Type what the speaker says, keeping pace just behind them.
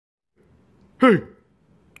Hey,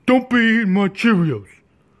 don't be eating my Cheerios.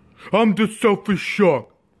 I'm the selfish shark.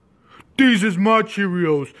 These is my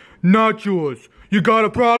Cheerios, not yours. You got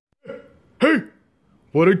a problem? Hey,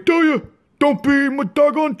 what I tell you? Don't be eating my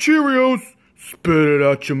doggone Cheerios. Spit it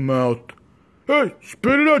out your mouth. Hey,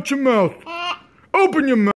 spit it out your mouth. Open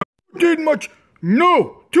your mouth. Did much?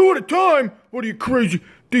 No, 2 at a time. What are you crazy?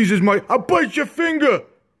 These is my. I'll bite your finger.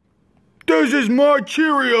 This is my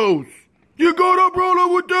Cheerios. You gonna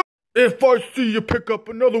roll with that? If I see you pick up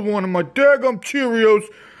another one of my daggum Cheerios,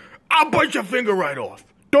 I'll bite your finger right off.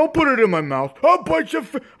 Don't put it in my mouth. I'll bite your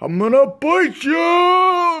I'm gonna bite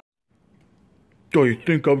you. Do you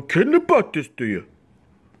think I'm kidding about this, do you?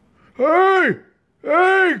 Hey,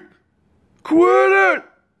 quit it.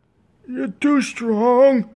 You're too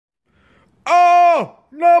strong. Oh,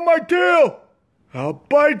 not my tail. I'll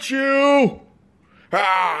bite you.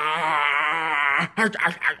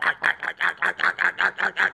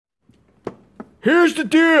 Here's the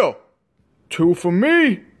deal. 2 for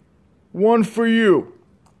me, 1 for you.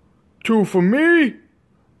 2 for me,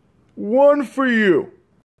 1 for you.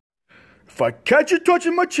 If I catch you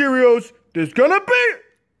touching my Cheerios, there's gonna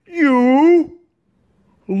be you,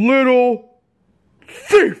 little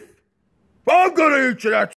thief. I'm gonna eat you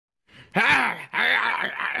that.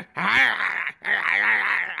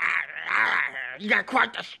 You got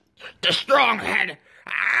quite the strong head.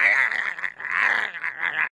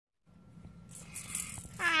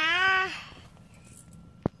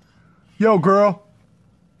 Yo, girl,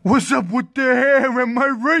 what's up with the hair? Am I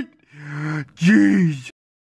right? Jeez.